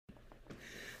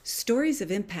Stories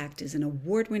of Impact is an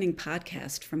award-winning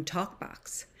podcast from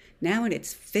TalkBox. Now in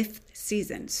its 5th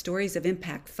season, Stories of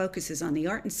Impact focuses on the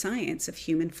art and science of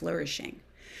human flourishing.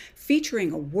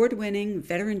 Featuring award-winning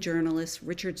veteran journalist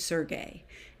Richard Sergey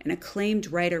and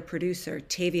acclaimed writer-producer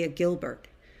Tavia Gilbert,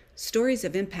 Stories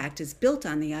of Impact is built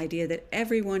on the idea that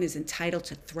everyone is entitled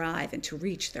to thrive and to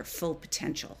reach their full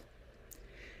potential.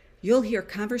 You'll hear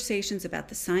conversations about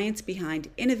the science behind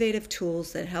innovative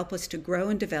tools that help us to grow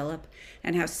and develop,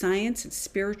 and how science and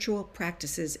spiritual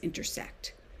practices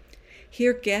intersect.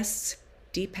 Hear guests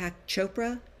Deepak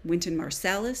Chopra, Wynton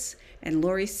Marsalis, and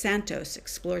Laurie Santos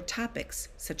explore topics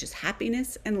such as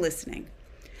happiness and listening.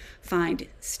 Find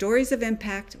Stories of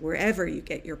Impact wherever you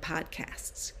get your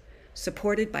podcasts.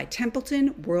 Supported by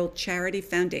Templeton World Charity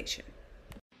Foundation.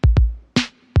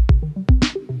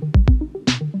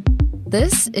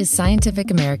 This is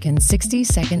Scientific American's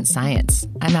 60-Second Science.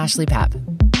 I'm Ashley Papp.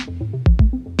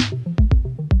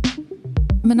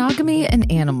 Monogamy in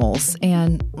animals,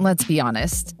 and let's be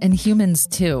honest, in humans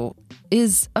too,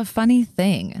 is a funny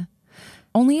thing.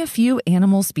 Only a few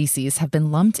animal species have been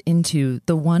lumped into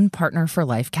the one partner for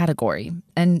life category,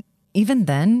 and even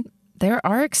then, there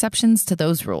are exceptions to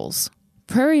those rules.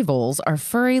 Prairie voles are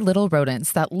furry little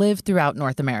rodents that live throughout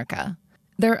North America.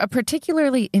 They're a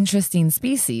particularly interesting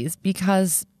species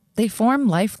because they form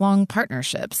lifelong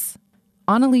partnerships.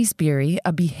 Annalise Beery,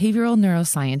 a behavioral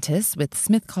neuroscientist with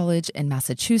Smith College in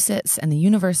Massachusetts and the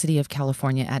University of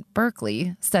California at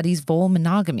Berkeley, studies vole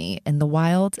monogamy in the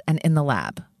wild and in the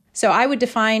lab. So I would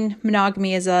define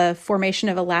monogamy as a formation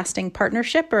of a lasting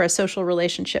partnership or a social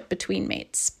relationship between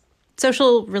mates.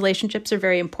 Social relationships are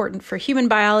very important for human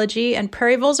biology, and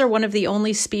prairie voles are one of the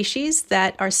only species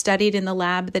that are studied in the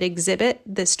lab that exhibit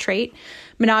this trait.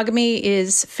 Monogamy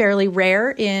is fairly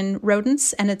rare in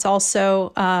rodents, and it's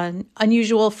also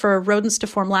unusual for rodents to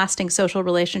form lasting social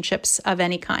relationships of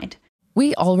any kind.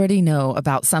 We already know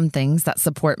about some things that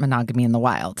support monogamy in the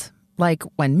wild, like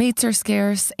when mates are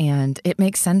scarce and it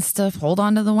makes sense to hold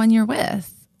on to the one you're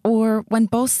with, or when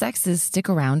both sexes stick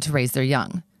around to raise their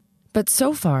young. But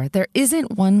so far, there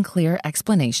isn't one clear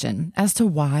explanation as to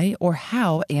why or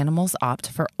how animals opt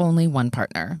for only one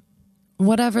partner.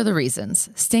 Whatever the reasons,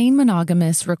 staying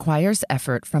monogamous requires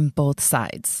effort from both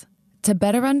sides. To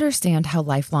better understand how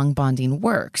lifelong bonding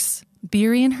works,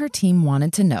 Beery and her team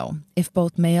wanted to know if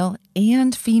both male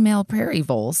and female prairie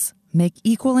voles make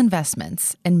equal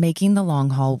investments in making the long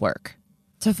haul work.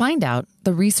 To find out,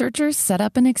 the researchers set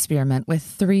up an experiment with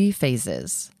 3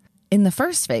 phases. In the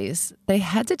first phase, they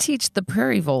had to teach the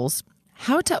prairie voles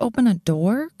how to open a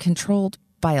door controlled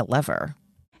by a lever.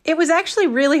 It was actually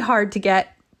really hard to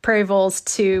get prairie voles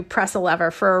to press a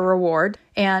lever for a reward,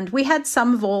 and we had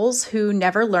some voles who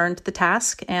never learned the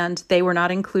task, and they were not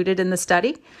included in the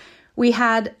study. We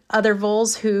had other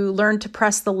voles who learned to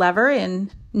press the lever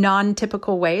in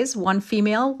non-typical ways. One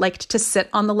female liked to sit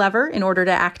on the lever in order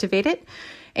to activate it.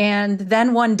 And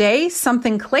then one day,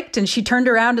 something clicked and she turned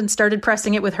around and started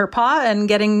pressing it with her paw and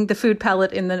getting the food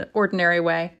pellet in the ordinary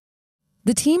way.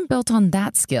 The team built on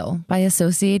that skill by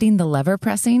associating the lever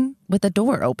pressing with a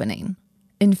door opening.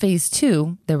 In phase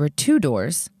 2, there were 2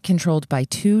 doors controlled by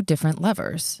 2 different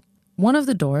levers. One of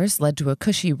the doors led to a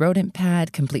cushy rodent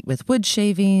pad complete with wood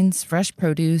shavings, fresh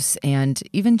produce, and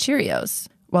even Cheerios,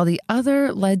 while the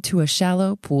other led to a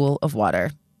shallow pool of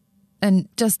water. And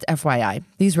just FYI,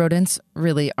 these rodents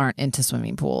really aren't into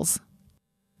swimming pools.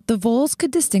 The voles could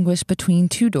distinguish between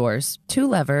 2 doors, 2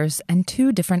 levers, and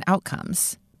 2 different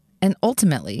outcomes. And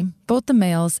ultimately, both the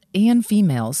males and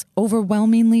females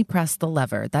overwhelmingly pressed the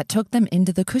lever that took them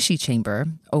into the cushy chamber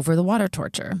over the water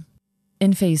torture.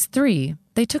 In phase 3,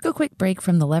 they took a quick break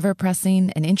from the lever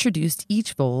pressing and introduced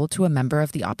each vole to a member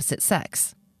of the opposite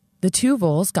sex. The 2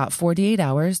 voles got 48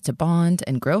 hours to bond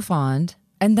and grow fond,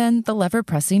 and then the lever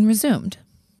pressing resumed.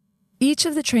 Each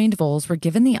of the trained voles were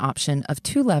given the option of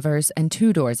 2 levers and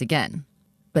 2 doors again.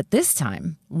 But this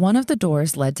time, one of the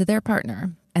doors led to their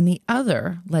partner, and the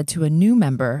other led to a new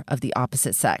member of the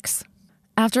opposite sex.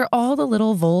 After all the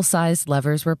little vole-sized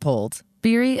levers were pulled,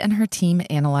 Beery and her team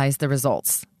analyzed the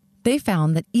results. They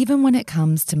found that even when it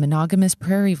comes to monogamous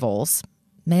prairie voles,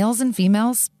 males and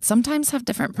females sometimes have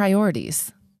different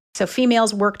priorities. So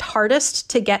females worked hardest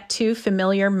to get to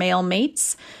familiar male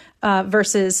mates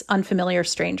versus unfamiliar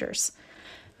strangers.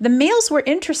 The males were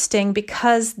interesting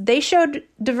because they showed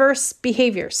diverse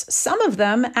behaviors. Some of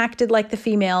them acted like the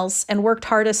females and worked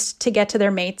hardest to get to their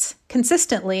mates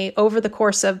consistently over the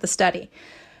course of the study.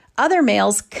 Other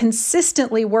males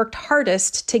consistently worked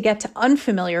hardest to get to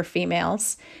unfamiliar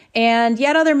females, and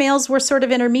yet other males were sort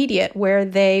of intermediate, where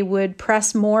they would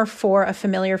press more for a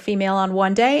familiar female on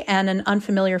one day and an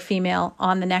unfamiliar female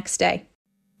on the next day.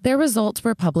 Their results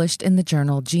were published in the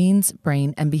journal Genes,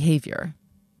 Brain, and Behavior.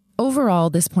 Overall,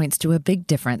 this points to a big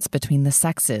difference between the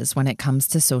sexes when it comes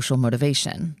to social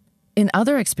motivation. In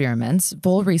other experiments,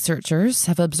 Vole researchers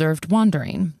have observed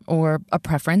wandering, or a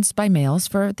preference by males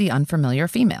for the unfamiliar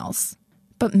females.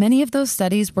 But many of those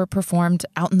studies were performed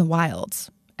out in the wilds,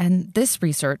 and this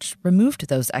research removed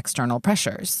those external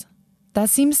pressures. That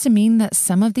seems to mean that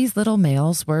some of these little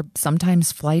males were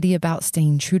sometimes flighty about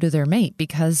staying true to their mate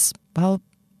because, well,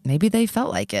 maybe they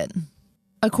felt like it.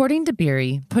 According to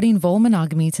Prairie, putting vole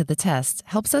monogamy to the test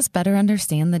helps us better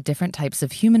understand the different types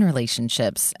of human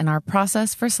relationships and our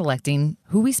process for selecting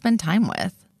who we spend time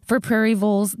with. For prairie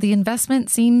voles, the investment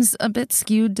seems a bit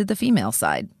skewed to the female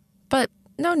side. But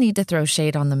no need to throw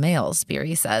shade on the males,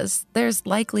 Prairie says. There's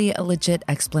likely a legit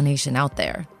explanation out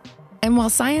there. And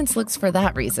while science looks for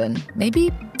that reason,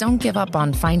 maybe don't give up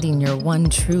on finding your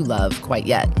one true love quite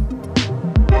yet.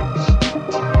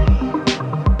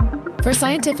 For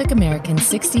Scientific American's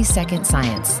 60 Second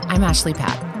Science, I'm Ashley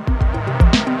Patt.